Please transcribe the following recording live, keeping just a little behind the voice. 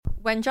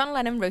When John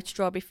Lennon wrote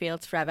Strawberry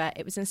Fields Forever,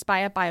 it was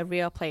inspired by a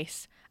real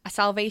place, a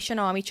Salvation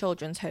Army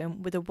children's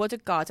home with a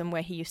wooded garden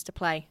where he used to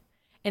play.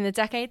 In the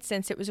decade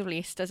since it was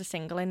released as a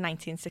single in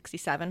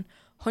 1967,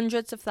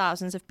 hundreds of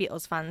thousands of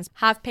Beatles fans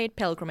have paid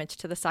pilgrimage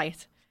to the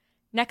site.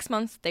 Next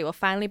month, they will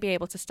finally be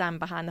able to stand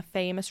behind the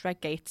famous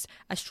red gates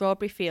as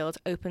Strawberry Fields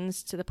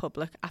opens to the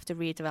public after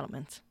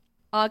redevelopment.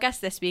 Our guest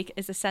this week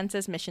is the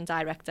Centre's Mission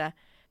Director,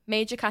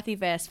 Major Kathy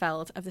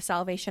Versfeld of the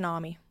Salvation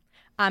Army.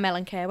 I'm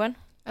Ellen Kerwin.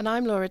 And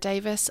I'm Laura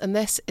Davis, and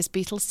this is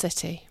Beatles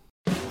City.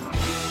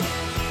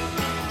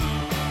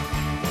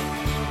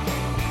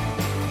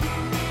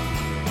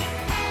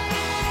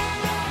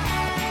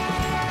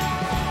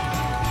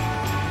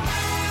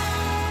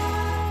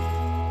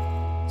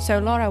 So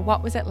Laura,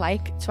 what was it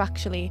like to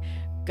actually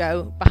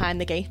go behind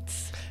the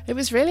gates? It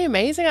was really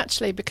amazing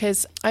actually,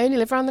 because I only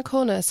live around the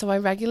corner, so I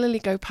regularly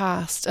go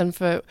past, and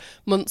for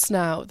months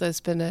now there's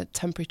been a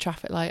temporary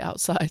traffic light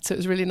outside, so it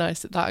was really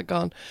nice that had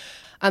gone.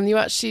 And you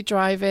actually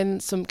drive in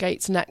some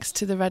gates next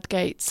to the red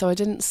gates, so I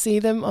didn't see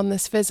them on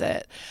this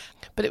visit,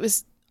 but it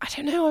was, I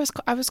don't know,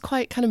 I was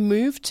quite kind of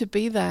moved to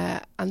be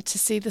there and to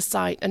see the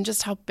site and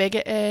just how big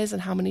it is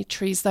and how many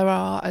trees there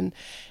are, and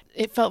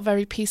it felt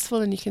very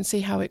peaceful, and you can see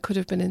how it could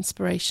have been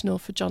inspirational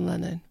for John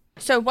Lennon.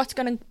 So what's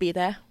going to be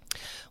there?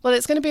 Well,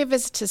 it's going to be a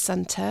visitor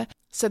centre,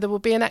 so there will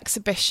be an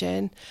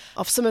exhibition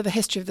of some of the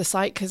history of the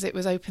site, because it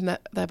was opened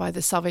there by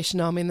the Salvation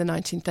Army in the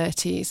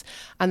 1930s,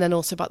 and then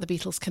also about the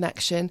Beatles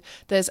connection.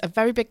 There's a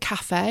very big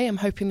cafe. I'm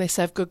hoping they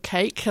serve good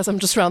cake, as I'm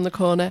just round the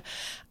corner.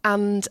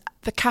 And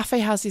the cafe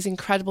has these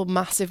incredible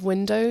massive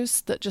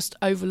windows that just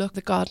overlook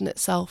the garden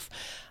itself.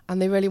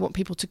 And they really want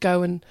people to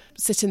go and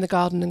sit in the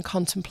garden and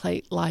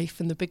contemplate life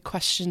and the big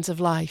questions of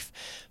life.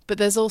 But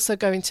there's also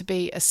going to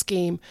be a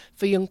scheme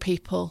for young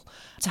people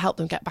to help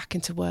them get back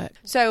into work.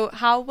 So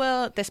how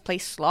will this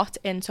place slot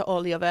into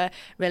all the other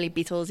really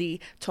Beatlesy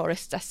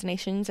tourist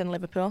destinations in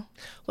Liverpool?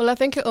 Well, I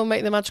think it will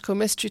make the Magical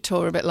Mystery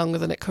Tour a bit longer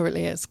than it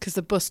currently is, because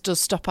the bus does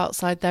stop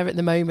outside there at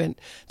the moment.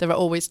 There are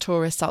always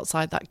tourists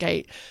outside that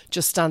gate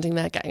just standing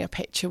there getting a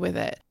picture with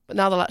it. But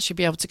now they'll actually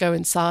be able to go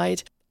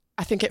inside.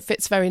 I think it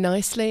fits very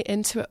nicely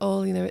into it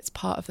all. You know, it's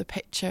part of the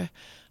picture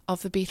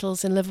of the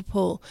Beatles in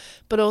Liverpool.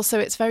 But also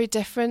it's very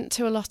different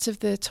to a lot of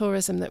the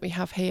tourism that we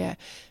have here,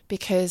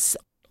 because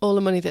all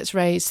the money that's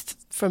raised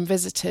from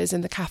visitors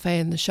in the cafe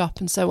and the shop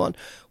and so on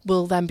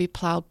will then be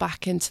ploughed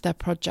back into their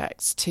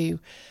projects to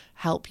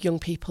help young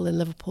people in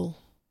Liverpool.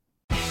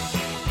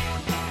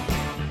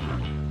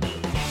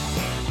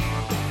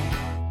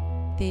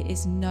 There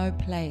is no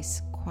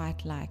place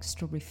quite like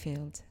Strawberry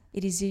Field.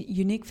 It is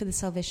unique for the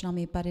Salvation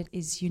Army, but it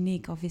is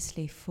unique,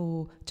 obviously,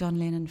 for John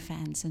Lennon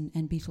fans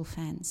and Beatle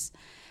fans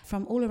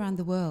from all around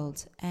the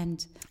world.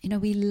 And, you know,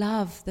 we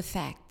love the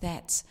fact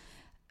that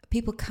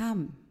people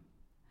come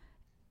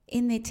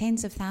in their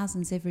tens of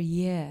thousands every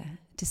year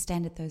to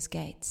stand at those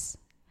gates.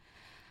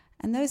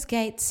 And those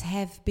gates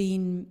have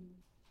been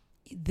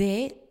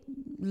there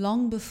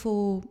long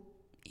before,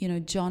 you know,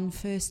 John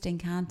first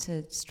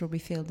encountered Strawberry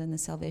Field and the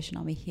Salvation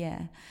Army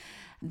here.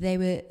 They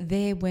were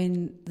there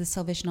when the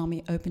Salvation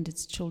Army opened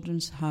its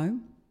children's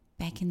home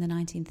back in the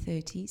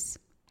 1930s.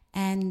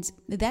 And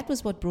that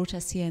was what brought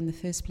us here in the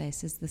first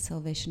place, as the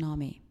Salvation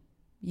Army.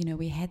 You know,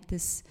 we had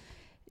this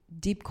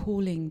deep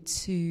calling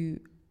to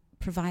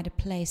provide a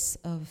place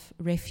of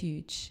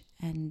refuge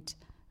and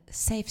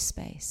safe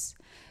space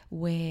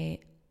where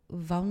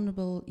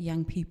vulnerable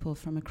young people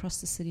from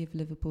across the city of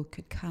Liverpool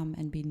could come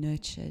and be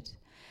nurtured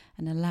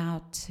and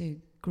allowed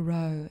to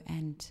grow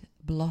and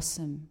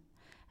blossom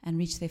and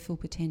reach their full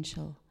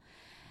potential.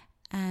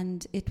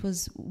 And it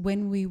was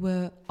when we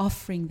were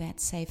offering that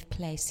safe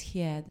place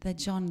here that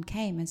John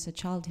came as a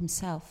child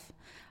himself,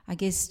 I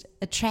guess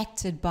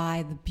attracted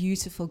by the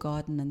beautiful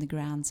garden and the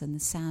grounds and the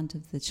sound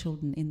of the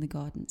children in the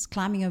gardens,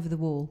 climbing over the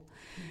wall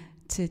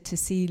to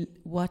see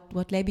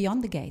what lay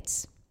beyond the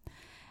gates,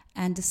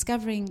 and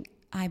discovering,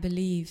 I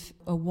believe,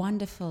 a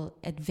wonderful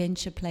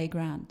adventure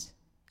playground,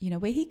 you know,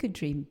 where he could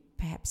dream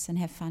perhaps and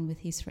have fun with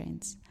his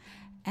friends.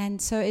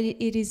 And so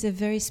it is a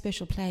very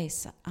special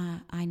place,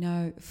 I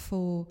know,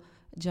 for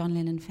John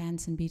Lennon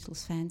fans and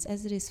Beatles fans,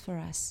 as it is for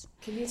us.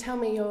 Can you tell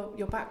me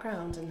your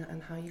background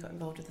and how you got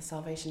involved with the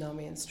Salvation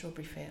Army in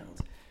Strawberry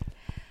Field?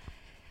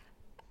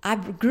 I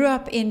grew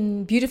up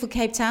in beautiful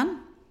Cape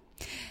Town,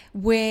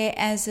 where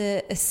as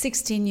a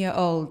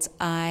 16-year-old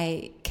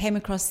I came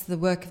across the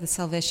work of the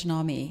Salvation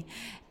Army,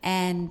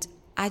 and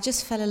I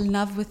just fell in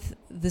love with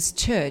this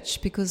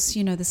church because,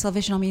 you know, the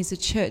Salvation Army is a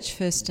church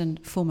first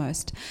and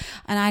foremost.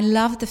 And I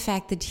loved the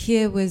fact that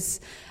here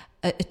was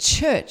a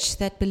church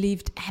that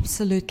believed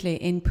absolutely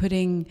in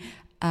putting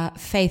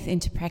faith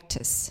into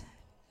practice.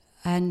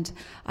 And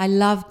I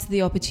loved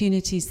the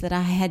opportunities that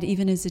I had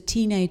even as a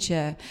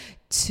teenager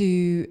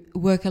to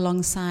work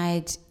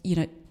alongside, you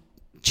know,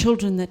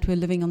 children that were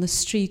living on the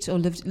street or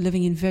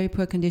living in very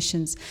poor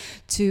conditions,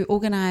 to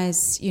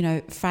organize, you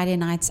know, Friday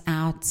nights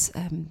out,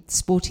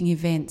 sporting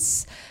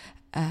events,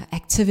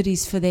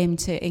 activities for them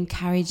to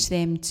encourage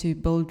them to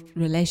build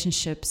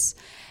relationships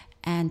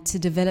and to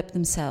develop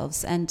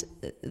themselves. And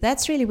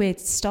that's really where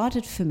it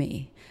started for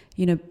me.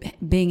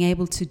 being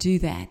able to do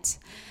that.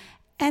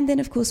 And then,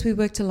 of course, we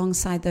worked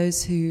alongside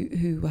those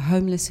who were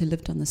homeless, who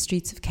lived on the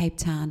streets of Cape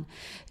Town,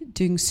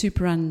 doing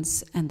super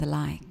runs and the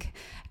like.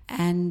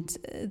 And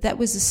that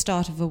was the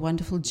start of a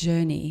wonderful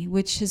journey,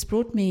 which has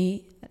brought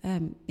me,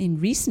 in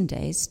recent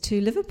days, to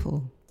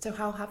Liverpool. So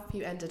how have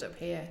you ended up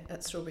here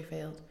at Strawberry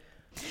Field?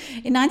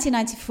 In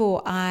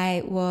 1994,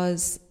 I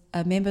was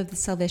a member of the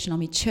Salvation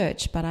Army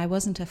Church, but I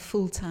wasn't a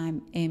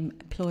full-time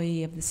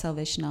employee of the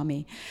Salvation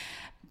Army.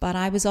 But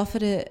I was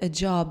offered a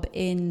job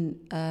in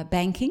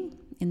banking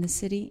in the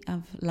city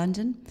of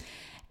London.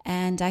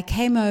 And I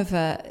came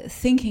over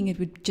thinking it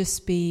would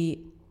just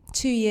be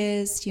 2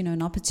 years,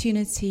 an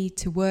opportunity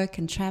to work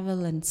and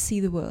travel and see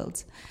the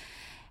world.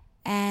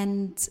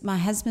 And my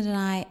husband and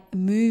I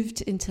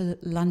moved into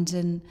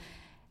London.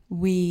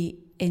 We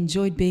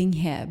enjoyed being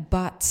here,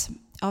 but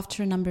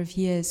after a number of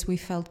years, we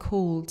felt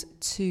called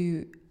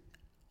to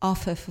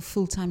offer for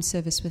full-time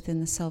service within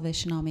the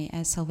Salvation Army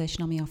as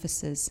Salvation Army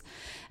officers.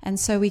 And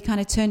so we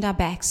kind of turned our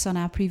backs on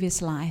our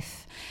previous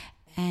life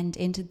and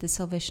entered the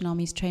Salvation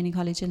Army's training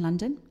college in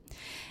London.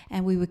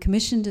 And we were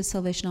commissioned as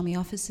Salvation Army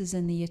officers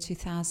in the year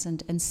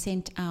 2000 and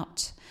sent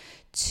out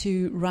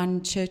to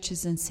run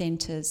churches and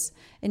centres,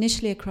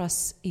 initially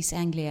across East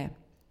Anglia.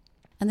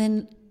 And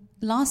then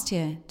last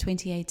year,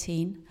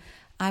 2018,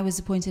 I was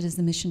appointed as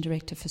the mission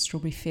director for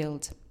Strawberry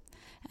Field.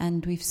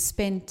 And we've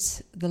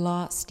spent the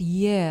last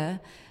year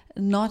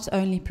not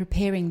only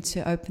preparing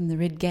to open the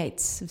red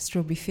gates of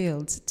Strawberry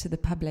Field to the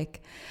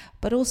public,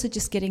 but also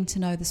just getting to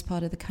know this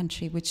part of the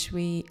country, which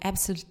we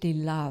absolutely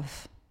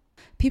love.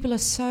 People are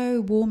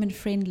so warm and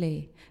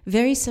friendly,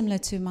 very similar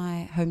to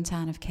my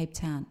hometown of Cape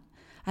Town.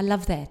 I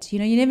love that. You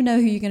never know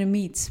who you're going to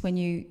meet when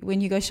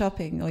you go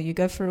shopping or you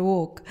go for a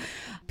walk.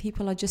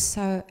 People are just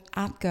so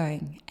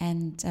outgoing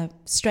and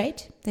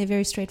straight. They're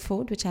very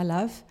straightforward, which I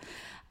love.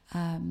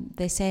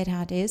 They say it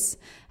how it is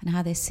and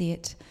how they see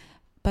it.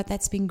 But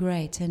that's been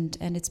great, and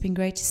it's been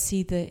great to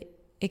see the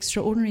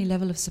extraordinary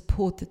level of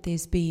support that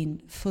there's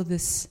been for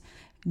this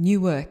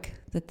new work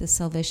that the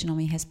Salvation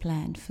Army has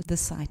planned for this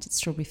site at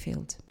Strawberry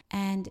Field.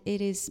 And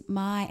it is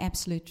my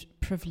absolute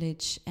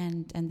privilege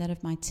and that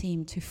of my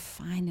team to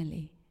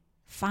finally,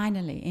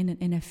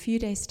 in a few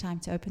days' time,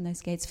 to open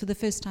those gates for the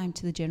first time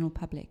to the general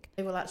public.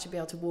 They will actually be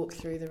able to walk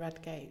through the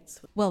red gates.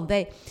 Well,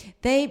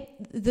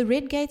 the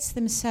red gates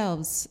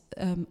themselves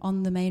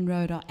on the main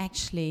road are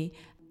actually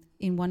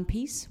in one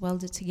piece,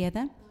 welded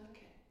together.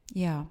 Okay.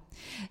 Yeah.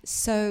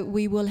 So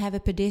we will have a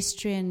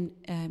pedestrian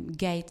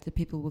gate that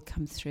people will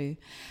come through.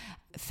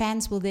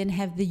 Fans will then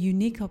have the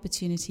unique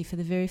opportunity for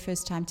the very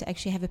first time to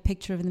actually have a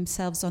picture of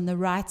themselves on the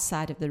right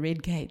side of the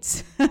red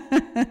gates.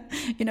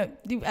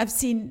 I've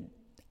seen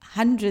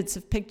hundreds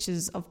of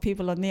pictures of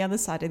people on the other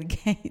side of the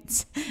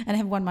gates and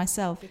have one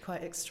myself. It'd be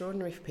quite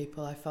extraordinary for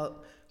people. I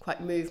felt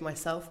quite moved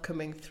myself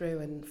coming through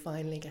and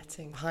finally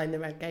getting behind the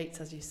red gates,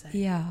 as you say.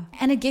 Yeah.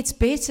 And it gets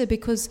better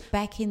because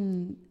back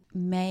in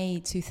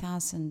May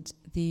 2000,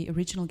 the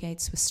original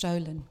gates were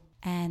stolen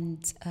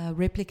and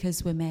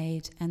replicas were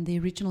made, and the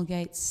original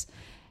gates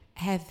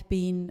have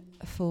been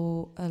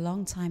for a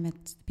long time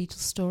at Beatles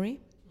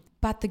Story.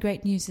 But the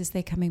great news is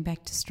they're coming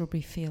back to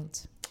Strawberry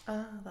Field.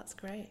 Ah, that's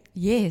great.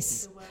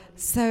 Yes.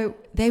 So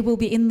they will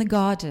be in the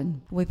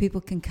garden where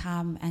people can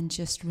come and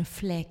just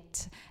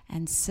reflect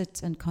and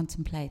sit and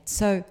contemplate.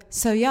 So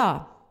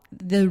yeah,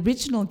 the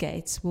original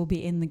gates will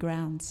be in the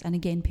grounds. And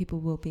again, people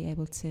will be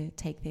able to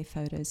take their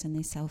photos and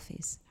their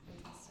selfies.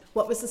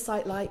 What was the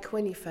site like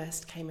when you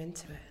first came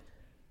into it?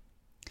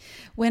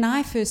 When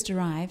I first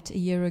arrived a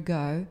year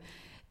ago,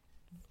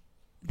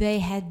 they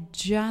had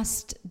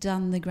just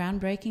done the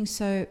groundbreaking.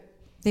 So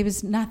there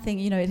was nothing,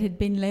 it had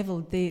been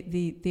leveled,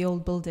 the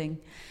old building,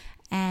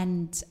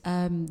 and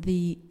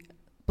the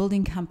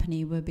building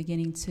company were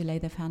beginning to lay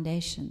the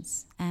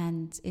foundations.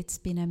 And it's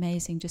been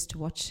amazing just to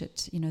watch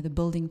it, the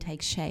building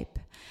take shape,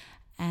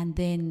 and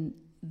then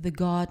the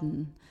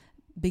garden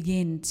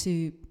begin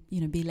to,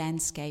 be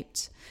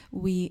landscaped.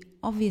 We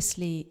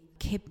obviously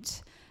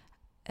kept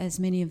as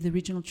many of the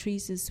original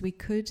trees as we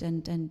could,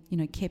 and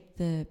kept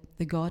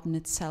the garden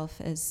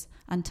itself as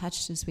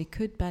untouched as we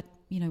could, but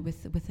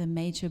with a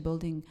major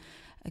building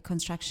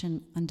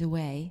construction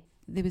underway,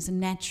 there was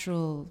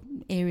natural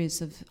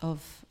areas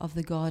of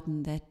the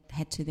garden that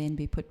had to then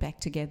be put back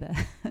together.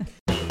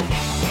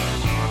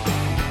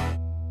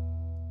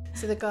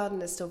 So the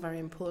garden is still very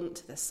important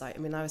to this site. I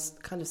mean, I was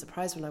kind of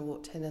surprised when I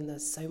walked in and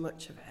there's so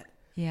much of it.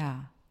 Yeah.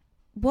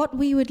 What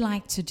we would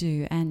like to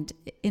do, and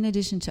in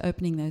addition to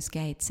opening those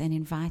gates and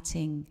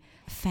inviting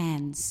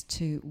fans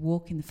to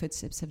walk in the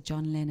footsteps of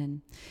John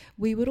Lennon,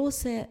 we would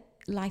also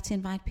like to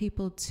invite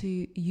people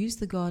to use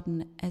the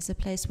garden as a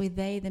place where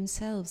they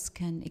themselves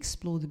can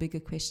explore the bigger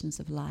questions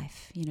of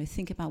life.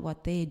 Think about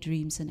what their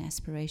dreams and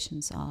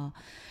aspirations are.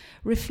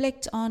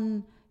 Reflect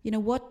on,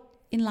 what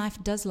in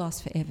life does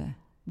last forever.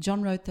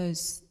 John wrote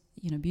those,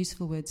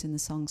 beautiful words in the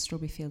song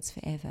Strawberry Fields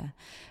Forever,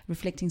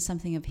 reflecting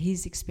something of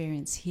his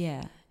experience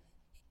here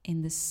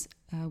in this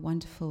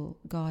wonderful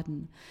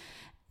garden.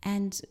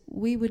 And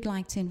we would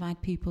like to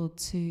invite people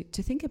to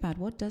think about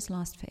what does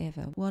last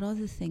forever. What are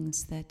the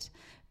things that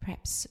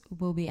perhaps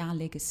will be our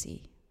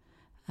legacy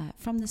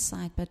from the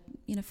site, but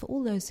for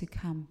all those who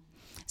come.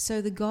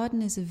 So the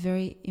garden is a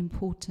very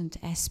important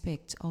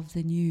aspect of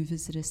the new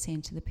visitor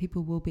centre. The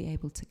people will be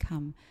able to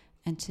come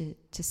and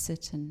to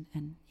sit and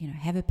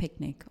have a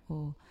picnic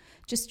or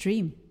just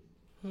dream.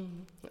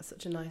 That's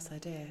such a nice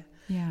idea.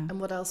 Yeah. And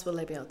what else will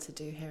they be able to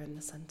do here in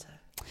the centre?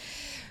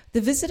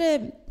 The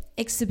visitor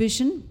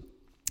exhibition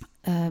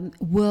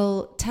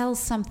will tell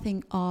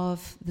something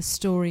of the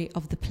story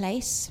of the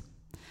place,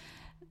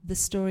 the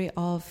story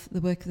of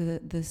the work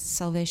of the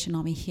Salvation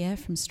Army here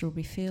from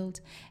Strawberry Field,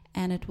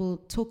 and it will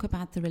talk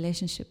about the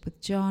relationship with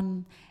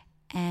John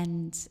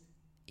and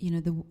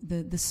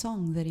the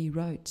song that he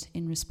wrote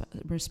in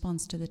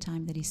response to the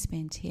time that he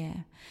spent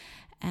here.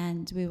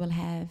 And we will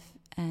have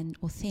an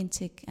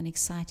authentic and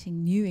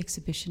exciting new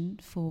exhibition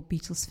for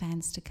Beatles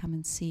fans to come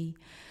and see,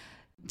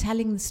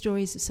 telling the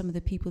stories of some of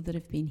the people that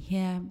have been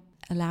here,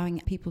 allowing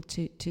people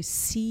to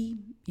see,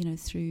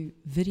 through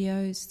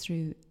videos,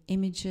 through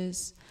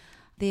images.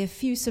 There are a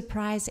few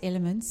surprise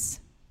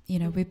elements,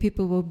 where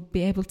people will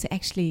be able to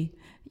actually,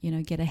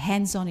 get a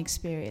hands-on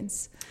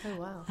experience. Oh,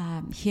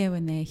 wow. Here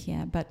when they're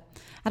here. But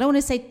I don't want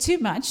to say too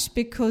much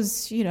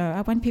because,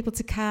 I want people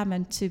to come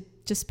and to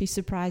just be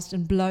surprised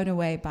and blown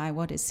away by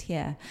what is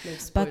here. No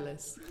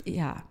spoilers.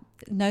 But,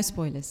 no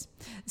spoilers.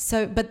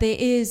 So, but there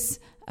is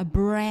a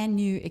brand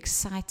new,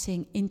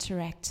 exciting,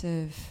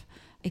 interactive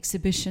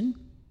exhibition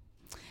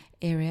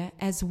area,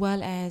 as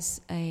well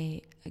as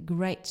a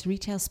great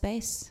retail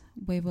space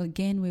where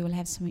we will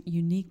have some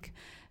unique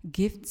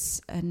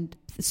gifts and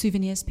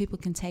souvenirs people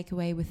can take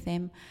away with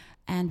them.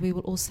 And we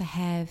will also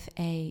have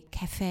a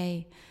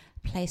cafe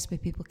place where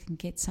people can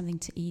get something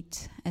to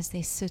eat as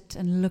they sit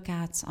and look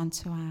out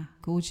onto our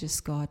gorgeous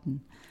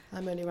garden.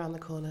 I'm only around the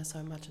corner, so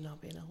I imagine I'll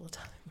be in all the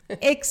time.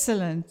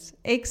 Excellent.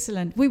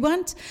 We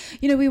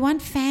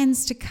want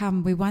fans to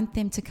come. We want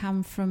them to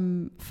come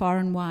from far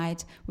and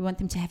wide. We want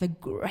them to have a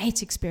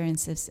great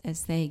experience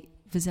as they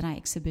visit our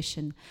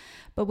exhibition.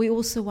 But we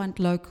also want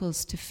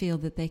locals to feel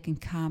that they can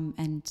come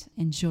and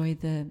enjoy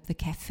the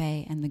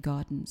cafe and the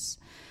gardens.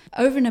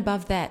 Over and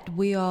above that,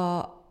 we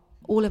are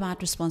all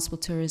about responsible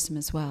tourism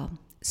as well.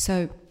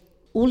 So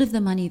all of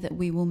the money that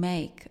we will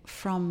make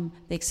from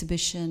the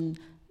exhibition,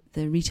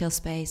 the retail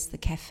space, the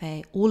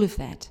cafe, all of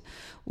that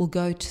will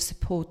go to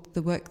support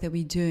the work that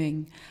we're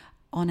doing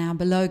on our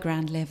below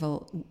ground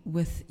level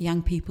with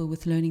young people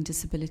with learning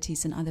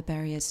disabilities and other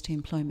barriers to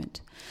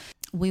employment.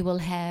 We will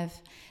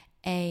have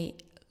a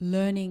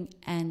learning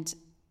and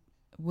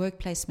work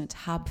placement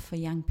hub for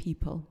young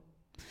people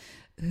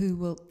who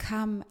will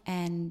come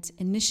and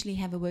initially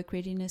have a work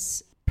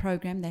readiness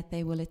program that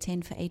they will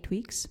attend for 8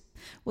 weeks.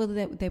 Well,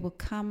 they will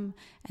come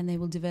and they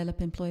will develop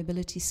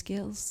employability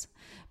skills,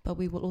 but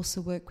we will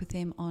also work with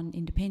them on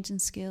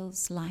independent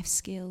skills, life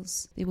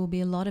skills. There will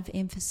be a lot of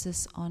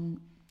emphasis on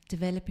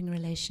developing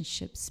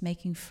relationships,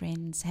 making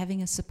friends,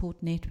 having a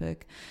support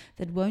network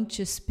that won't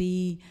just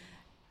be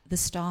the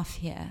staff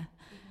here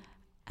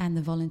and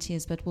the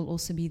volunteers, but will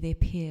also be their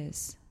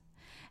peers.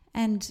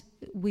 And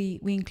we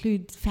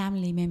include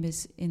family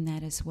members in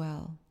that as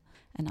well,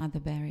 and other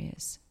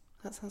barriers.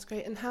 That sounds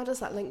great. And how does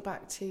that link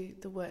back to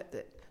the work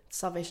that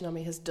Salvation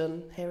Army has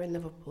done here in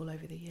Liverpool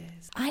over the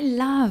years? I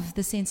love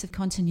the sense of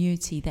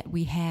continuity that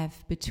we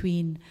have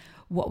between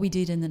what we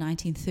did in the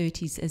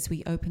 1930s as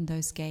we opened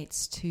those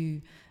gates to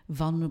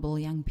vulnerable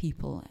young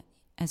people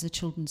as a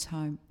children's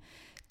home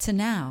to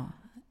now.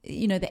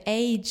 The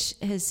age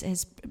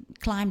has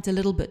climbed a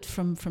little bit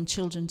from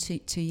children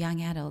to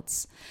young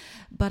adults.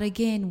 But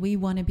again, we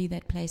want to be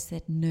that place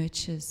that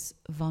nurtures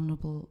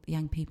vulnerable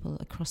young people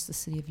across the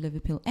city of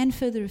Liverpool and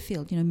further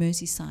afield,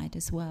 Merseyside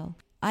as well.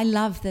 I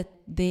love that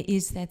there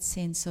is that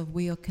sense of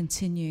we are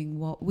continuing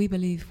what we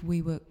believe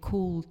we were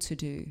called to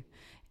do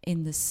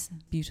in this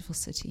beautiful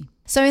city.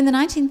 So in the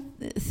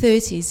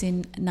 1930s, in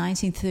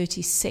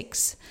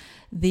 1936,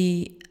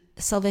 the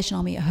Salvation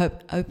Army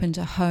opened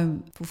a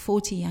home for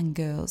 40 young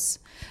girls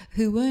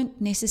who weren't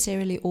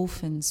necessarily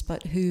orphans,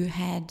 but who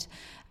had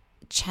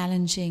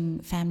challenging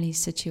family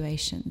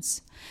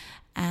situations.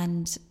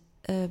 And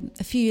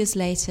a few years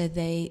later,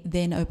 they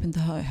then opened the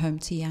home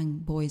to young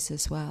boys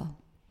as well.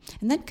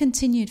 And that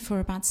continued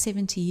for about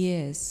 70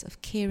 years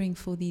of caring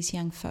for these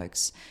young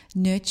folks,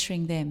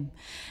 nurturing them.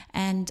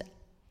 And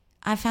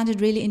I found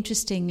it really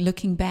interesting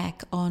looking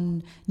back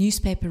on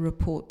newspaper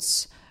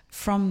reports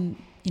from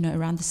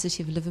around the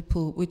city of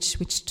Liverpool,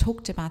 which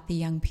talked about the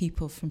young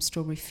people from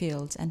Strawberry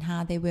Fields and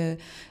how they were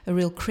a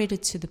real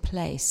credit to the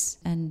place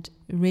and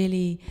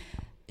really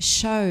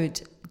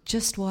showed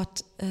just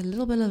what a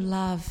little bit of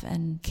love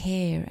and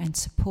care and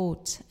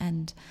support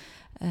and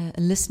a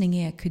listening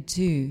ear could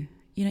do,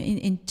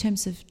 in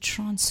terms of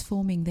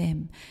transforming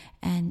them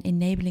and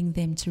enabling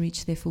them to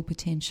reach their full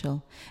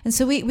potential. And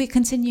so we're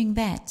continuing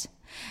that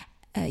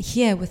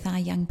here with our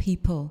young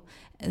people,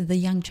 the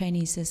young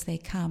trainees as they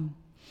come.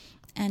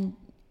 And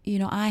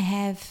I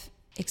have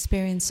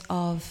experience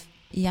of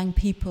young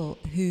people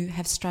who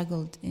have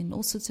struggled in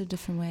all sorts of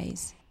different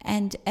ways.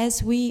 And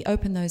as we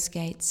open those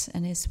gates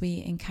and as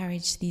we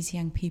encourage these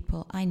young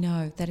people, I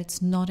know that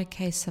it's not a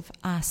case of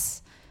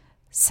us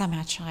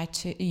somehow trying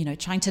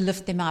to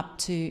lift them up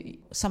to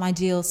some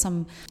ideal,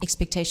 some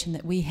expectation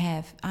that we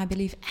have. I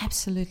believe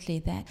absolutely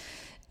that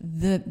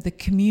the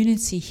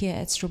community here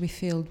at Strawberry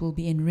Field will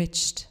be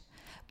enriched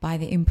by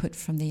the input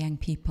from the young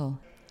people.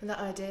 And that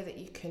idea that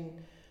you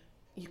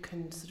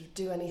can sort of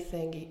do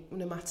anything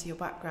no matter your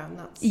background,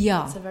 that's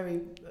a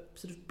very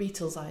sort of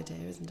Beatles idea,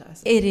 isn't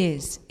it?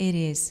 It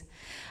is.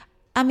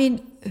 I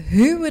mean,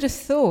 who would have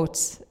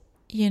thought,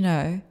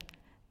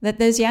 that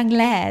those young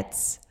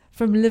lads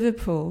from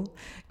Liverpool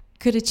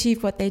could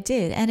achieve what they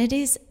did? And it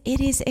is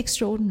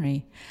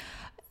extraordinary.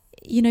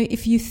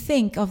 If you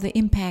think of the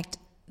impact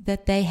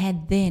that they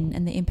had then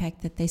and the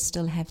impact that they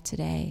still have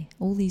today,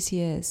 all these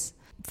years.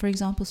 For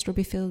example,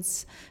 Strawberry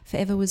Fields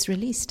Forever was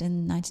released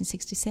in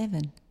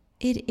 1967.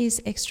 It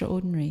is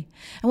extraordinary.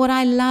 And what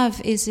I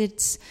love is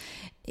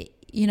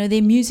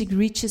their music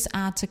reaches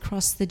out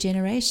across the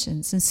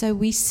generations. And so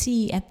we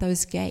see at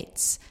those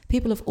gates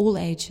people of all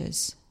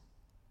ages,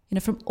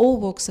 from all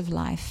walks of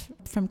life,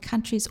 from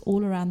countries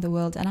all around the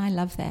world, and I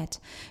love that.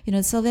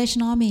 The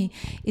Salvation Army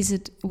is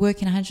at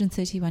work in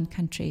 131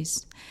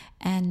 countries,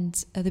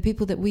 and the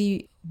people that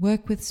we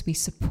work with, we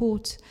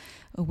support,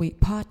 or we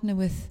partner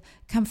with,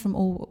 come from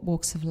all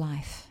walks of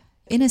life.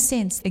 In a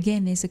sense,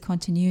 again, there's a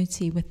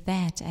continuity with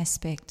that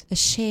aspect, a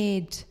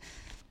shared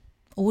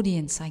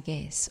audience, I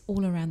guess,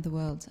 all around the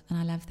world, and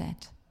I love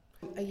that.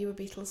 Are you a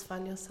Beatles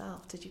fan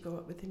yourself? Did you grow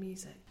up with the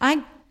music?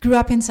 I grew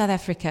up in South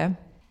Africa,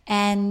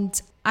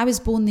 and I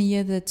was born the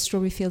year that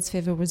Strawberry Fields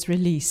Forever was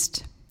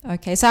released.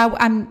 Okay, so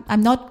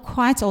I'm not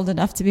quite old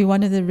enough to be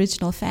one of the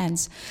original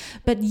fans,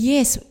 but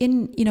yes,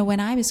 when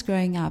I was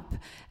growing up,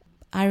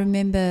 I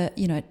remember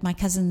at my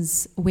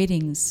cousins'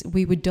 weddings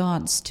we would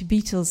dance to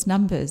Beatles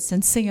numbers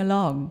and sing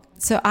along.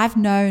 So I've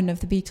known of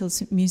the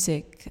Beatles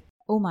music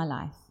all my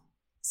life,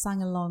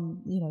 sung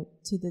along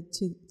to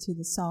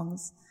the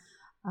songs.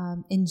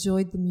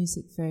 Enjoyed the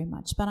music very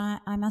much. But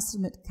I must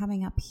admit,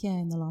 coming up here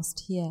in the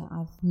last year,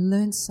 I've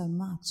learned so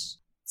much.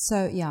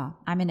 So, yeah,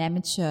 I'm an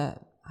amateur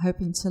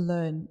hoping to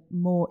learn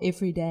more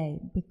every day,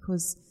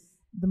 because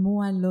the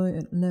more I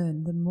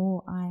learn, the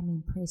more I'm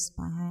impressed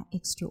by how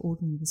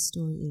extraordinary the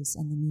story is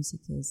and the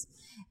music is,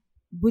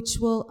 which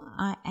will,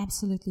 I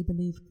absolutely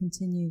believe,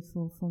 continue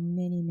for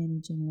many, many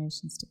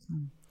generations to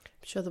come.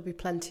 I'm sure there'll be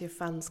plenty of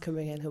fans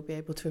coming in who'll be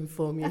able to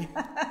inform you.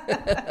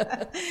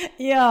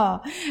 Yeah,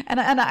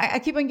 and I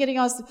keep on getting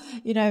asked,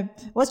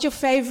 what's your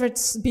favourite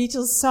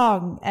Beatles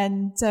song?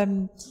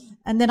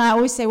 And then I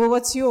always say, well,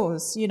 what's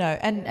yours?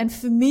 And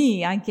for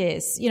me, I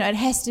guess, it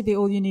has to be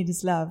All You Need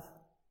Is Love.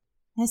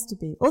 Has to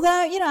be. Although,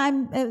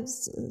 I'm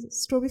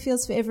Strawberry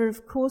Fields Forever,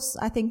 of course,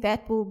 I think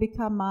that will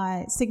become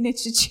my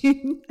signature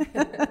tune.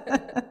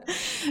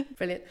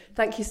 Brilliant.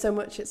 Thank you so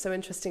much. It's so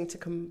interesting to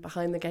come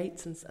behind the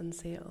gates and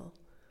see it all.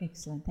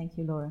 Excellent. Thank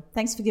you, Laura.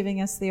 Thanks for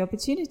giving us the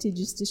opportunity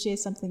just to share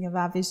something of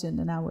our vision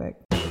and our work.